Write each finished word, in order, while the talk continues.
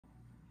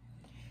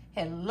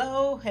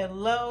Hello,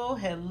 hello,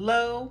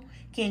 hello.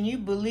 Can you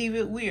believe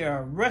it? We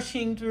are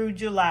rushing through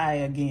July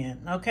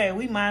again. Okay,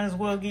 we might as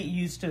well get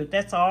used to it.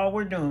 That's all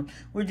we're doing.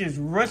 We're just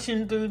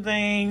rushing through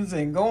things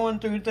and going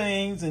through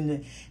things, and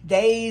the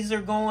days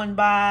are going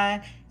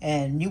by,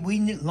 and we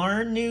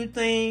learn new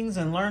things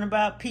and learn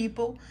about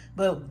people.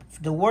 But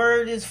the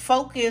word is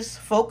focus.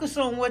 Focus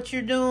on what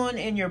you're doing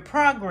and your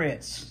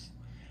progress.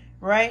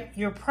 Right?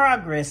 Your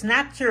progress,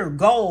 not your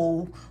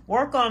goal.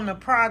 Work on the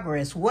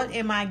progress. What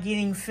am I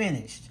getting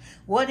finished?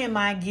 What am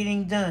I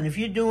getting done? If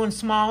you're doing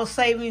small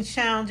savings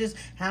challenges,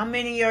 how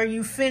many are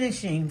you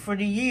finishing for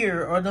the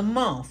year or the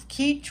month?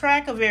 Keep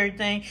track of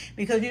everything,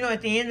 because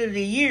at the end of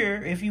the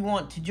year, if you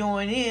want to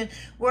join in,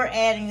 we're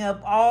adding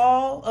up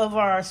all of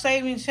our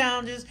savings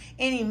challenges,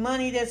 any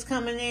money that's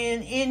coming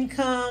in,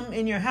 income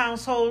in your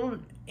household,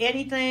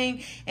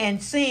 anything,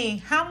 and seeing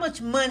how much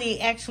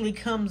money actually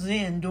comes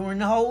in during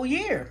the whole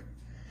year.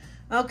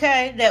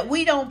 Okay, that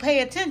we don't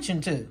pay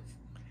attention to.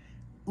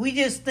 We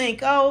just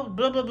think, oh,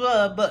 blah, blah,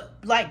 blah. But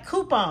like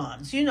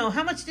coupons,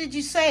 how much did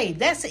you save?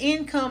 That's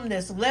income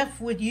that's left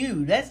with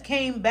you. That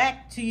came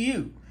back to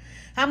you.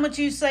 How much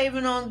you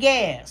saving on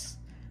gas?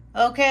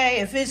 Okay,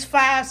 if it's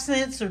 5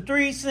 cents or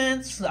 3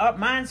 cents,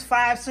 mine's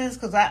 5 cents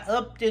because I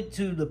upped it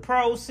to the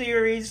Pro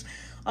Series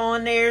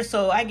on there,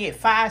 so I get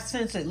 5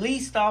 cents at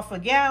least off a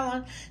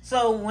gallon.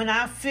 So when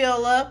I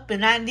fill up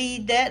and I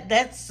need that,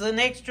 that's an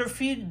extra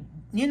few,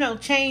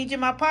 change in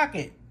my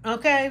pocket,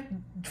 okay,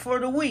 for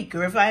the week.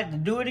 Or if I had to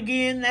do it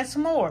again, that's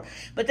more.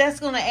 But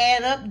that's going to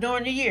add up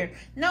during the year.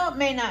 No, it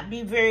may not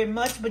be very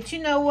much, but you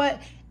know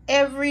what?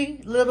 Every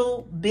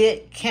little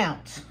bit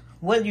counts,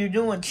 whether you're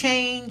doing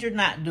change or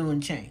not doing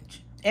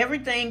change.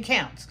 Everything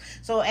counts.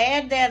 So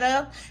add that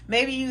up.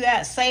 Maybe you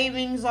got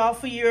savings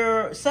off of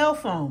your cell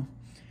phone.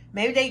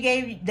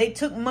 Maybe they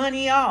took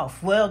money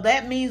off. Well,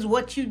 that means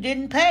what you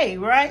didn't pay,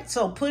 right?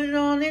 So put it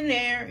on in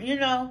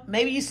there,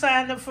 Maybe you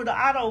signed up for the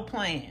auto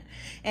plan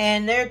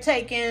and they're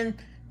taking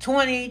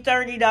 $20,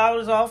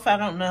 $30 off, I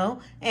don't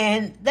know.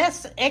 And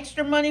that's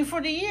extra money for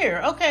the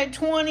year. Okay,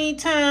 20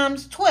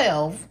 times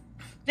 12.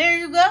 There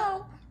you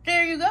go.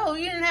 There you go.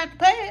 You didn't have to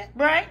pay it,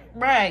 right?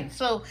 Right.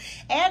 So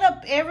add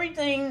up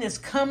everything that's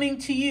coming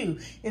to you.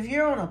 If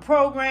you're on a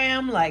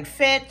program like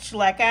Fetch,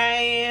 like I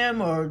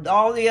am, or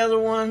all the other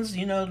ones,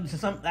 I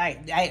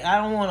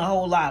don't want a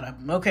whole lot of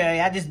them. Okay,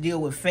 I just deal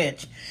with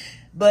Fetch.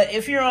 But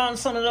if you're on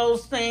some of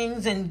those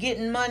things and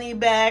getting money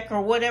back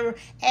or whatever,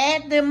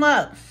 add them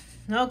up.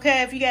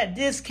 Okay, if you got a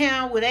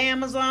discount with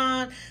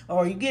Amazon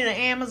or you get an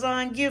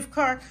Amazon gift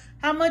card,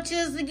 how much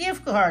is the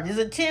gift card? Is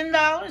it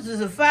 $10? Is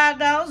it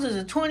 $5? Is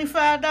it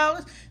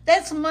 $25?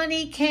 That's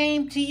money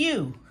came to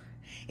you.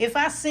 If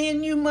I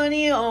send you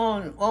money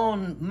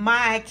on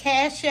my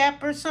Cash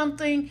App or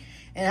something,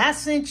 and I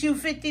sent you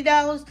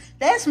 $50,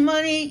 that's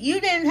money you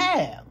didn't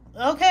have.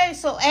 Okay,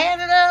 so add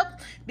it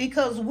up,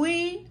 because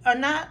we are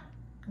not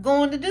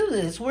going to do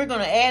this. We're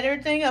going to add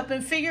everything up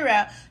and figure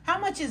out how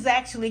much is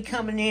actually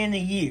coming in a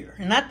year.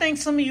 And I think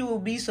some of you will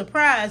be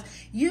surprised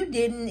you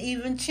didn't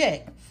even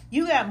check.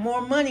 You got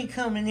more money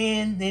coming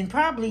in than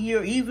probably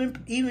your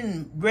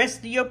even rest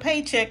of your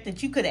paycheck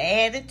that you could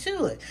add it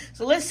to it.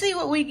 So let's see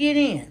what we get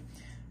in.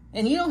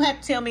 And you don't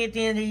have to tell me at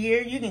the end of the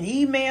year. You can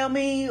email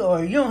me,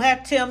 or you don't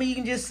have to tell me. You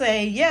can just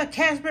say, yeah,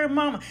 Casper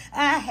Mama,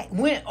 I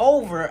went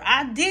over.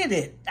 I did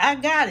it. I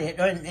got it.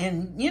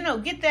 And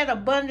get that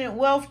abundant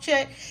wealth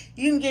check.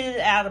 You can get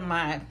it out of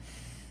my,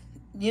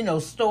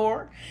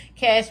 store,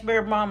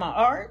 Casper Mama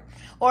Art.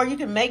 Or you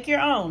can make your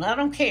own. I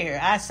don't care.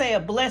 I say a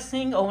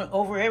blessing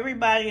over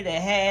everybody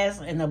that has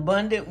an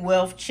abundant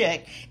wealth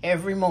check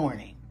every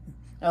morning.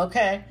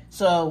 Okay?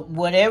 So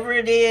whatever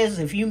it is,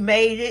 if you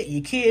made it,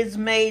 your kids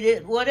made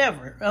it,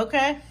 whatever.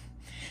 Okay?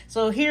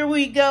 So here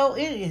we go.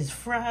 It is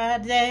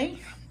Friday.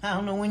 I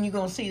don't know when you're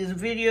going to see this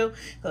video,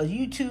 because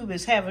YouTube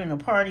is having a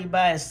party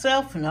by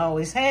itself and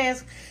always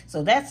has.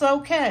 So that's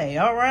okay.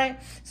 All right?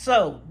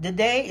 So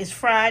today is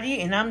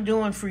Friday, and I'm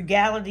doing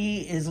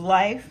Frugality is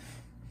Life,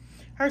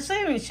 her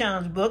savings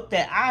challenge book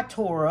that I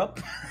tore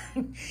up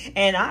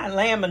and I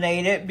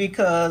laminated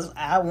because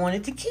I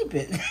wanted to keep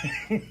it.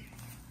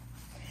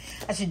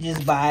 I should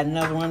just buy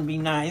another one, be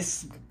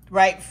nice.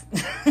 Right,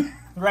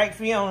 right,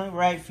 Fiona,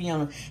 right,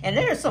 Fiona. And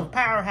there are some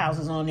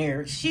powerhouses on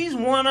there. She's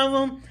one of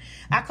them.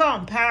 I call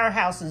them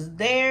powerhouses.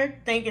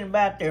 They're thinking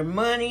about their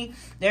money.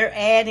 They're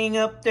adding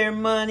up their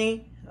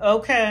money.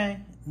 Okay.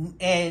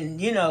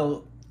 And,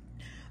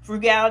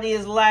 Frugality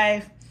is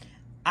Life.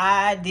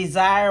 I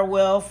desire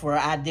wealth, or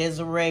I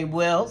desiree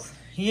wealth.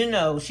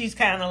 She's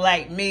kind of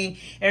like me.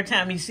 Every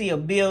time you see a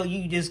bill,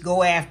 you just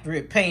go after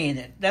it, paying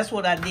it. That's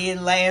what I did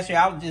last year.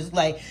 I was just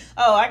like,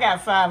 oh, I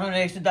got $500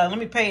 extra. Let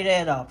me pay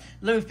that off.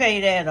 Let me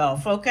pay that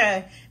off.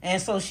 Okay.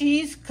 And so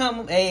she's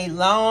come a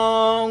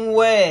long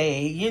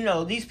way.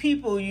 These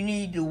people you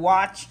need to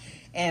watch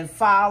and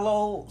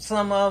follow.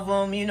 Some of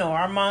them,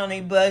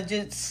 Armani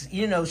Budgets,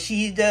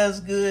 she does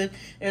good.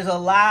 There's a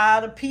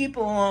lot of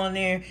people on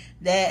there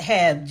that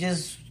have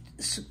just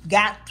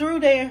got through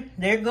there.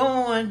 They're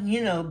going,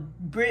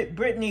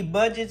 Brittany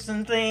Budgets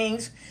and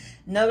things.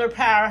 Another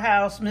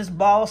powerhouse, Miss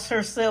Boss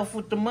herself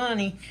with the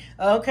money.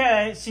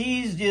 Okay,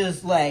 she's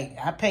just like,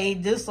 I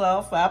paid this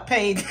off, I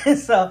paid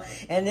this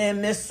off. And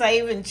then Miss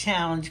Saving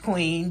Challenge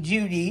Queen,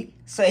 Judy,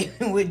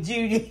 saving with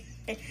Judy.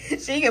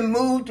 She can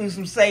move through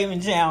some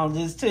saving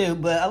challenges too,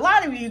 but a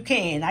lot of you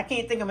can. I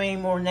can't think of any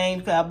more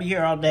names because I'll be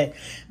here all day.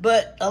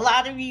 But a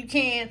lot of you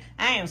can.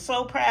 I am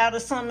so proud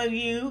of some of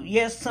you.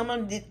 Yes, some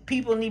of the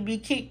people need to be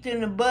kicked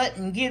in the butt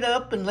and get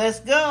up and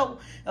let's go.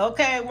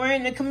 Okay, we're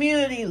in the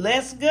community.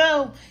 Let's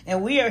go.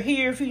 And we are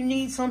here if you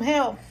need some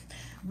help.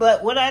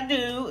 But what I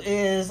do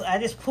is I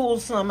just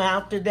pulled some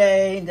out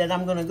today that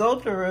I'm going to go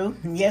through.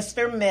 Yes,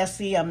 they're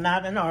messy. I'm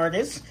not an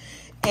artist.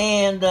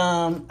 And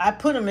I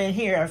put them in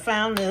here. I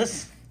found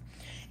this,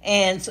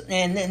 and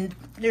then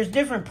there's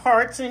different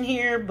parts in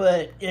here,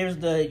 but there's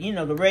the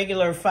the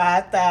regular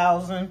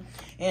 5,000,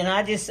 and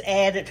I just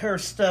added her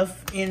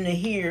stuff into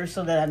here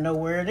so that I know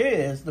where it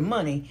is, the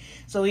money.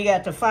 So we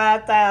got the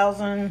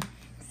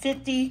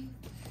 5,050.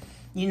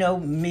 You know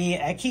me,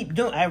 I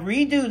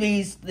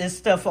redo this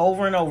stuff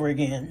over and over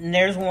again, and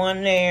there's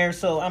one there.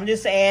 So I'm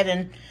just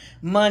adding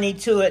money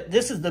to it.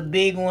 This is the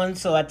big one,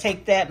 so I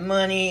take that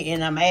money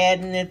and I'm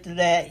adding it to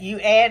that. You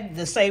add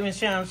the savings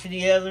challenge to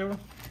the other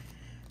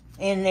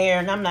in there,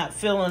 and I'm not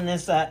filling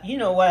this out. You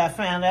know what I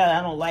found out?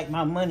 I don't like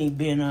my money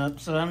being up,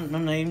 so I'm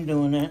not even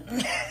doing that.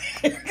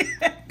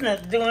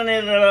 Not doing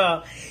it at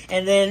all.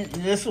 And then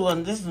this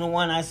is the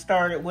one I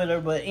started with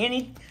her, but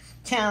any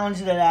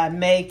challenge that I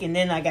make, and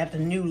then I got the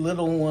new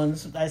little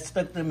ones, I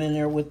stuck them in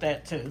there with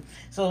that too.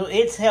 So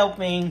it's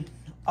helping,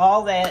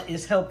 all that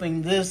is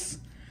helping this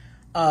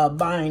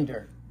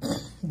binder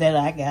that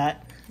I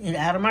got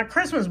out of my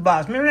Christmas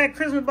box. Remember that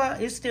Christmas box?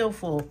 It's still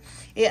full.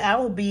 I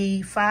will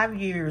be 5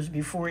 years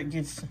before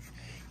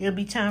it'll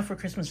be time for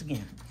Christmas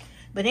again.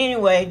 But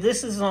anyway,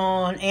 this is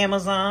on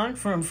Amazon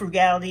from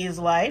Frugality is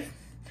Life,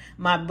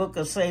 my book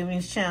of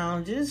savings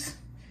challenges.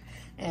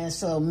 And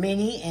so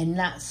many and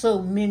not so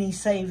many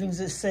savings,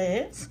 it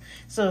says.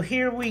 So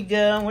here we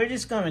go. We're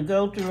just going to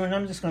go through, and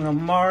I'm just going to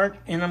mark,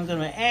 and I'm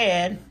going to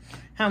add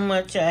how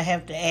much I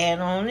have to add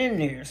on in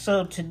there.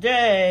 So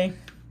today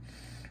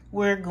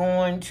we're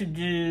going to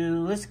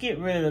do, let's get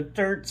rid of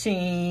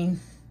 13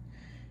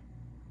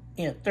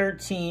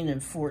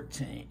 and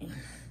 14.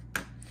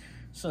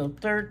 So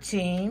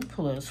 13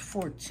 plus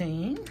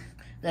 14,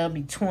 that'll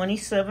be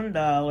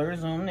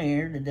 $27 on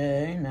there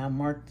today. Now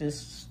mark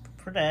this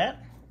for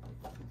that.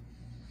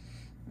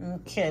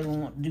 Okay, we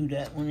won't do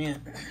that one yet.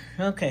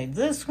 Okay,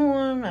 this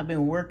one I've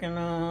been working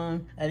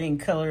on. I didn't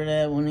color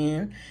that one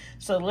in.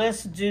 So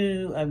let's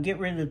do, I'll get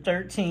rid of the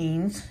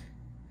 13s.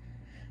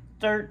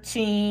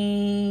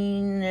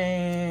 13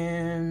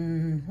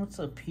 and, what's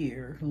up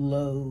here?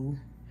 Low.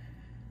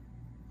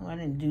 Oh, I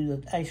didn't do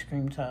the ice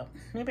cream top.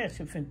 Maybe I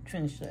should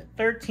finish that.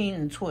 13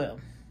 and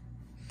 12.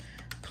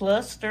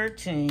 Plus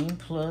 13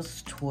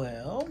 plus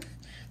 12.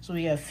 So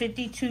we have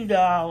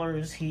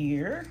 $52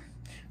 here.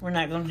 We're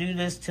not going to do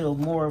this till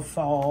more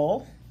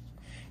fall.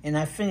 And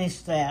I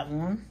finished that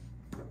one.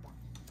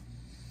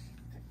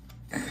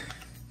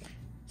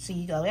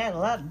 See, I got a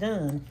lot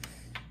done.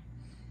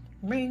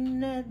 Ring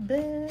that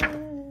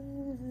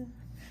bell.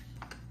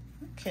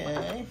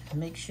 Okay,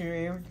 make sure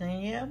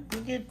everything, yep,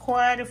 we did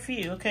quite a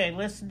few. Okay,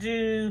 let's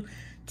do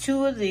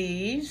 2 of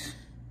these.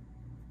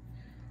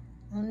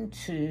 1,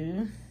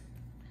 2.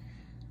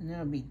 And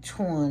that'll be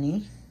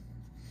 20.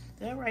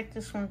 Did I write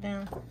this one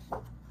down?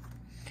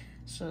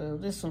 So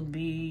this will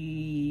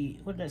be,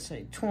 what did I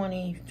say,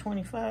 20,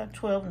 25,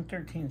 12, and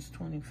 13 is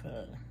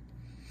 25.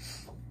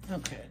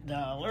 Okay,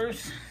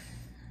 dollars.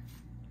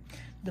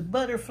 The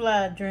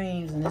Butterfly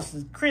Dreams, and this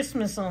is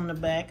Christmas on the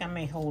back. I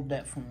may hold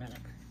that for a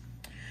minute.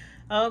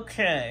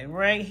 Okay,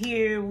 right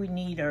here we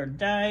need our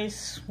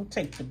dice. We'll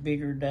take the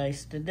bigger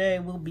dice today.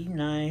 We'll be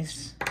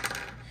nice.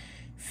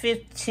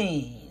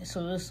 15.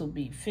 So this will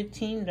be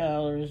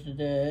 $15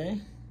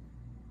 today.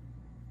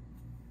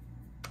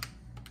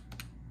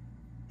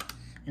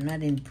 And I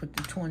didn't put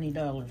the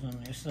 $20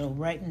 on there. So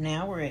right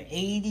now we're at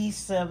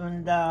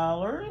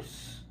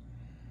 $87.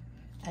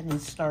 I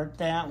didn't start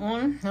that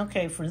one.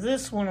 Okay, for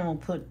this one I'm gonna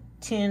put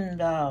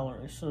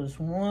 $10. So it's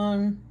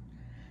 1,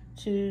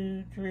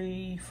 2,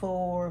 3,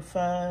 4,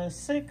 5,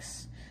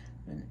 6,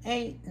 and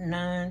 8,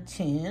 9,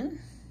 10.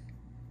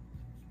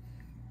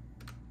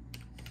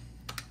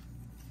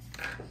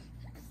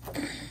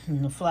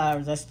 And the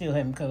flowers, I still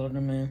haven't colored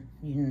them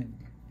in.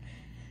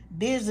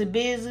 Busy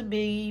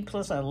bee.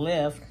 Plus I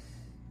left.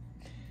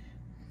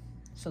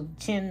 So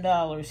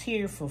 $10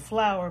 here for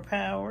flower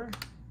power.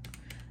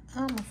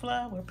 I'm a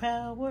flower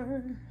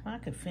power. I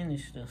could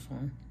finish this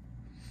one.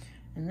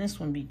 And this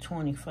one be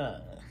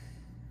 25.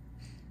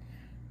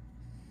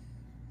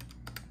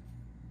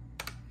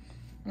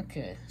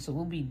 Okay, so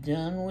we'll be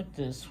done with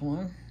this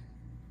one.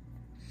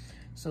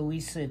 So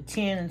we said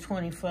 10 and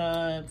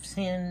 25,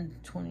 10,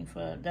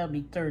 25, that'll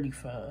be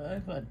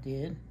 35, I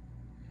did.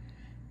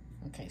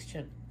 Okay,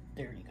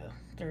 there you go,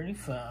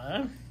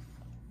 35.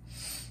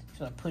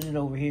 So I put it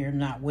over here,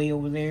 not way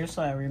over there,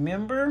 so I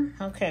remember.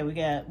 Okay, we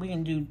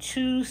can do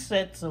 2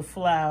 sets of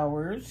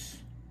flowers.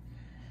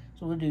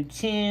 So we'll do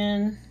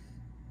 10.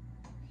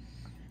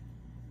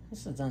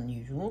 This is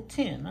unusual.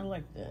 10. I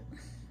like that.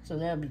 So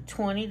that'll be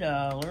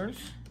 $20.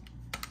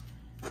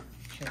 Okay.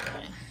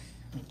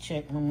 Let me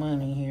check my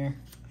money here.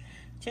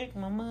 Check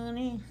my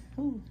money.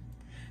 Ooh.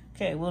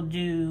 Okay, we'll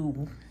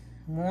do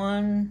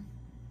 1,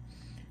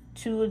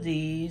 2 of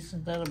these.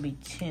 That'll be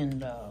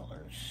 $10.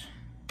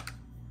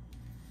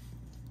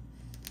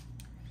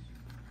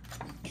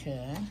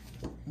 Okay.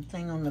 The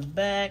thing on the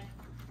back,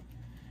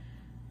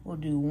 we'll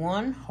do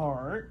 1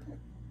 heart.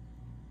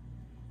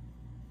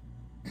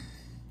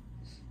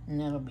 And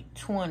that'll be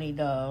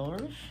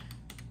 $20.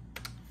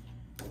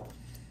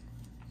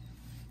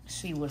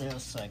 See what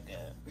else I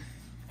got.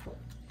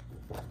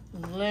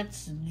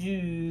 Let's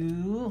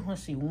do,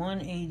 let's see,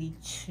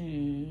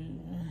 182.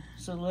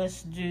 So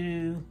let's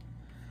do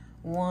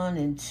 1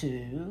 and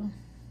 2.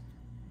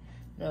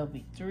 That'll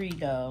be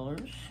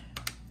 $3.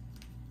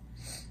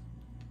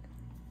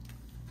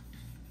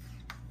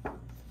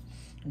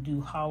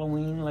 Do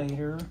Halloween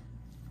later.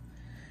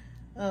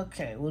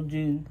 Okay, we'll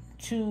do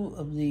 2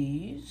 of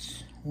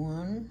these.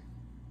 1,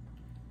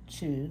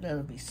 2.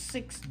 That'll be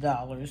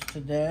 $6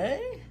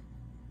 today.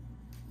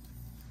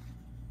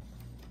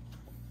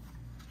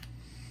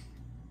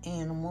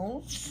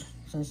 Animals,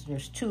 since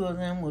there's 2 of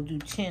them, we'll do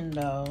 $10.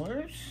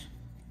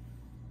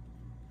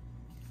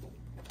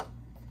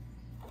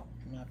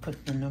 And I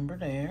put the number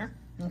there.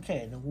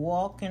 Okay, the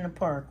walk in the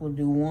park, we'll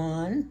do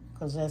 1,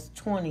 because that's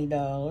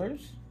 $20.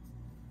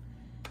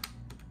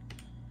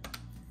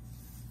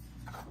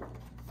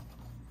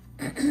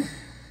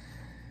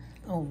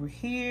 Over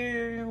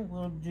here,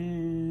 we'll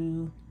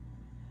do,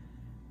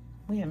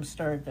 we haven't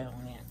started that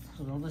one yet,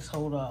 so let's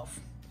hold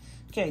off.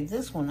 Okay,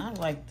 this one, I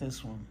like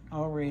this one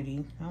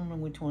already. I don't know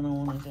which one I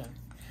want to do.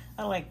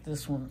 I like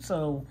this one.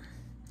 So,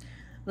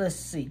 let's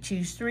see.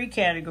 Choose 3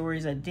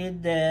 categories. I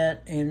did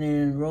that. And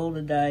then roll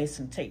the dice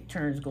and take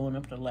turns going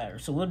up the ladder.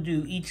 So, we'll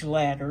do each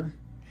ladder.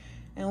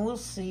 And we'll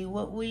see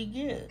what we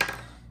get.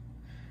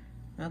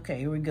 Okay,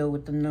 here we go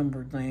with the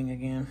number thing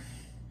again.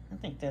 I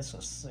think that's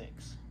a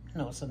 6.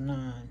 No, it's a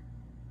 9.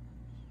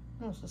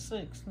 No, it's a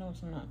 6. No,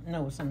 it's not.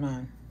 No, it's a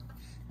 9.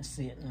 I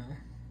see it now.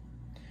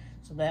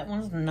 So that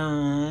one's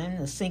 9,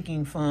 the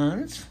sinking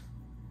funds.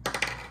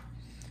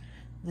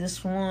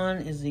 This one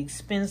is the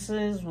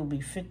expenses, will be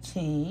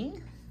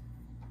 15.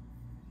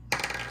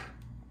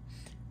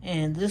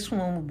 And this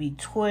one will be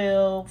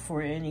 12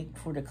 for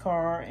the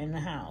car and the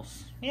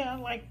house. Yeah, I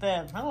like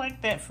that. I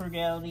like that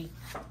frugality.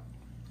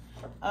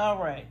 All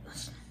right.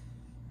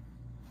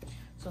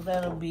 So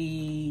that'll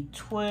be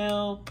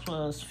 12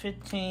 plus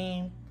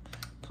 15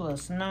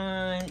 plus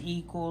 9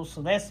 equals,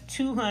 so that's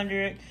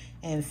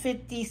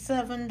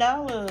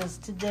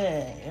 $257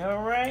 today.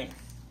 All right,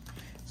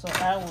 so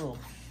I will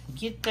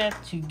get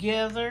that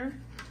together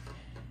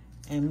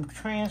and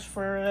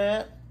transfer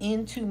that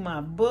into my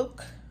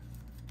book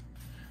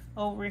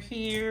over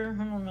here.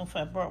 I don't know if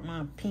I brought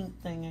my pink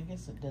thing. I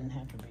guess it doesn't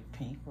have to be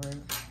pink, right?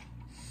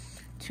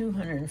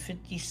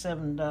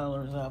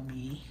 $257 I'll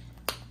be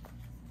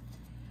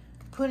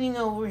putting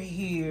over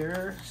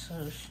here.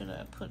 So should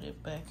I put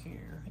it back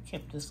here? I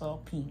kept this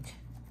all pink.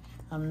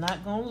 I'm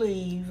not gonna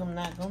leave. I'm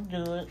not gonna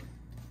do it.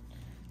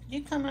 Did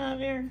you come out of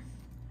there?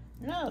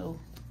 No.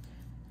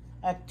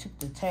 I took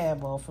the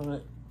tab off of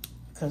it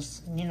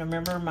because, you know,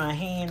 remember my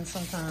hand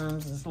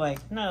sometimes is like,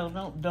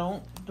 no,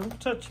 don't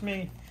touch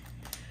me.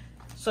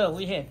 So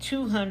we had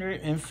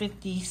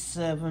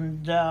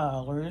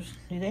 $257.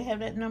 Do they have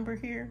that number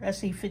here? I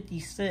see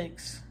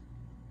 56.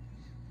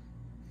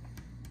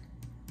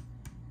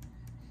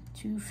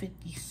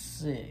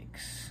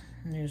 256.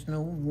 And there's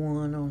no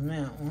 1 on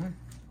that one.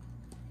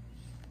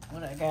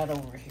 What I got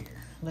over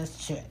here? Let's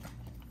check.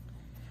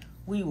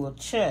 We will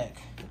check.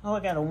 Oh, I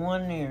got a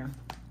 1 there.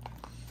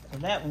 So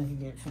that one can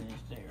get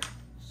finished there.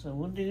 So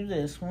we'll do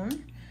this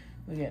one.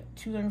 We got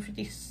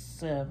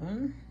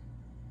 257.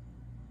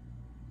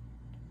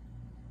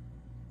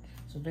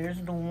 So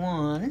there's the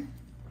 1.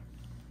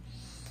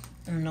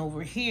 And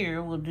over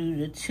here, we'll do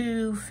the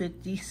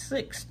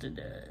 256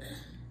 today.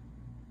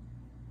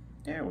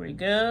 There we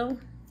go.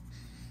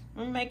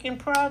 We're making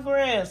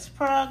progress,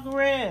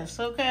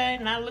 okay?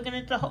 Not looking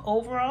at the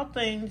overall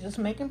thing, just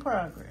making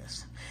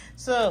progress.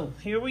 So,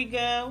 here we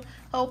go.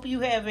 Hope you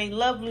have a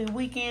lovely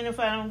weekend if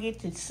I don't get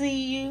to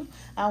see you.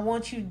 I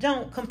want you,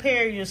 don't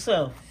compare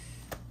yourself,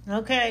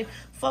 okay?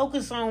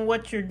 Focus on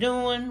what you're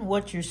doing,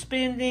 what you're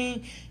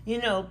spending. You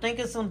know, think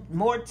of some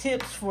more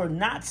tips for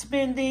not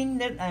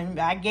spending.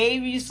 I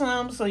gave you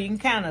some so you can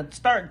kind of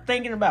start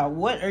thinking about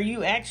what are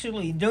you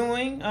actually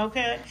doing,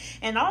 okay?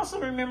 And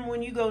also remember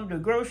when you go to the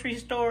grocery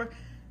store,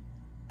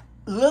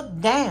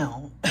 look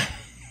down,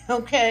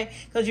 okay?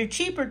 Because your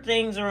cheaper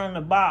things are on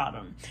the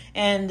bottom.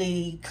 And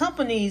the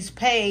companies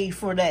pay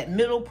for that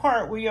middle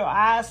part where your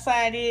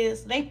eyesight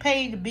is. They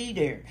pay to be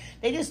there.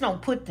 They just don't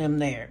put them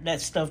there,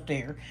 that stuff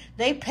there.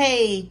 They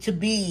pay to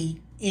be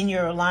in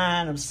your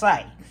line of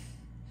sight.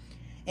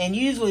 And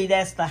usually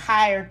that's the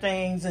higher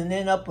things and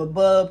then up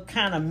above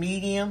kind of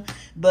medium.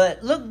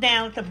 But look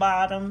down at the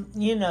bottom.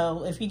 You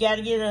know, if you got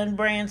to get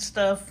unbrand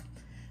stuff,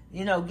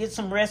 get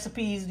some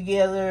recipes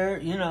together,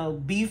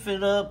 beef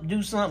it up,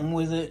 do something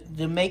with it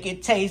to make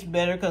it taste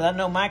better, because I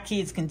know my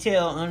kids can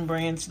tell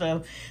unbrand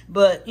stuff.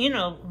 But,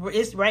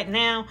 it's right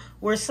now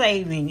we're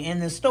saving,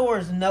 and the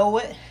stores know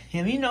it.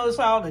 Have you noticed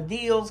all the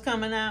deals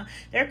coming out?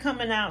 They're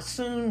coming out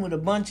soon with a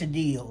bunch of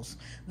deals,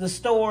 the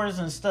stores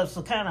and stuff,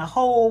 so kind of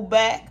hold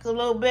back a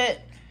little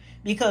bit,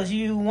 because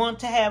you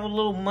want to have a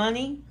little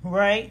money,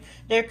 right?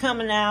 They're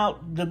coming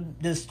out,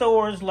 the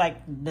stores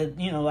like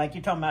like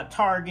you're talking about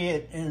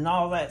Target and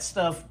all that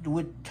stuff.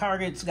 With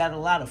Target's got a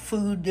lot of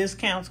food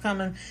discounts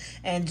coming,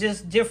 and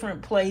just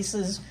different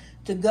places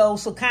to go.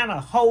 So kind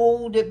of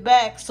hold it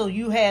back so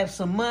you have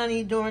some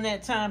money during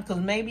that time, because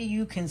maybe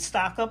you can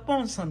stock up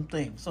on some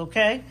things,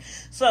 okay?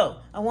 So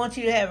I want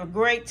you to have a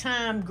great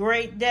time,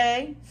 great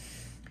day.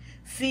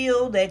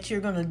 Feel that you're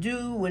going to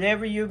do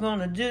whatever you're going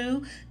to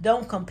do.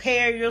 Don't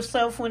compare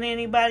yourself with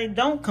anybody.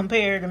 Don't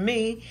compare to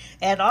me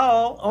at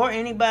all or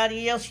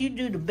anybody else. You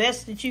do the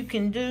best that you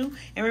can do.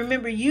 And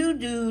remember, you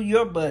do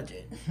your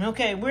budget.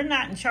 Okay, we're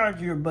not in charge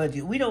of your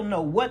budget. We don't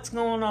know what's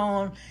going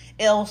on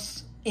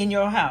else in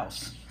your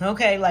house.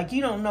 Okay, like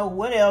you don't know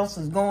what else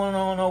is going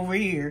on over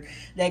here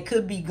that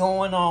could be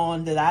going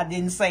on that I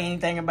didn't say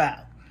anything about.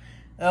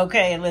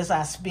 Okay, unless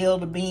I spill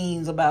the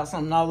beans about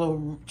something,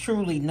 although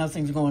truly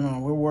nothing's going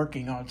on. We're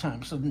working all the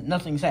time, so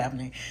nothing's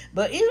happening.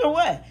 But either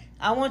way,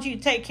 I want you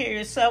to take care of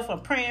yourself. I'm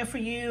praying for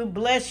you.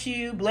 Bless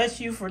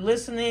you for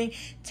listening.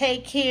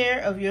 Take care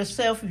of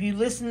yourself. If you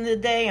listen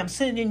today, I'm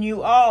sending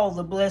you all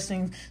the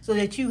blessings so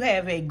that you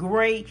have a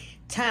great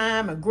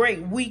time, a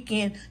great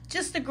weekend,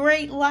 just a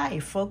great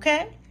life,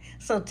 okay?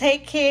 So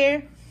take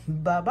care.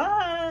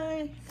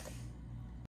 Bye-bye.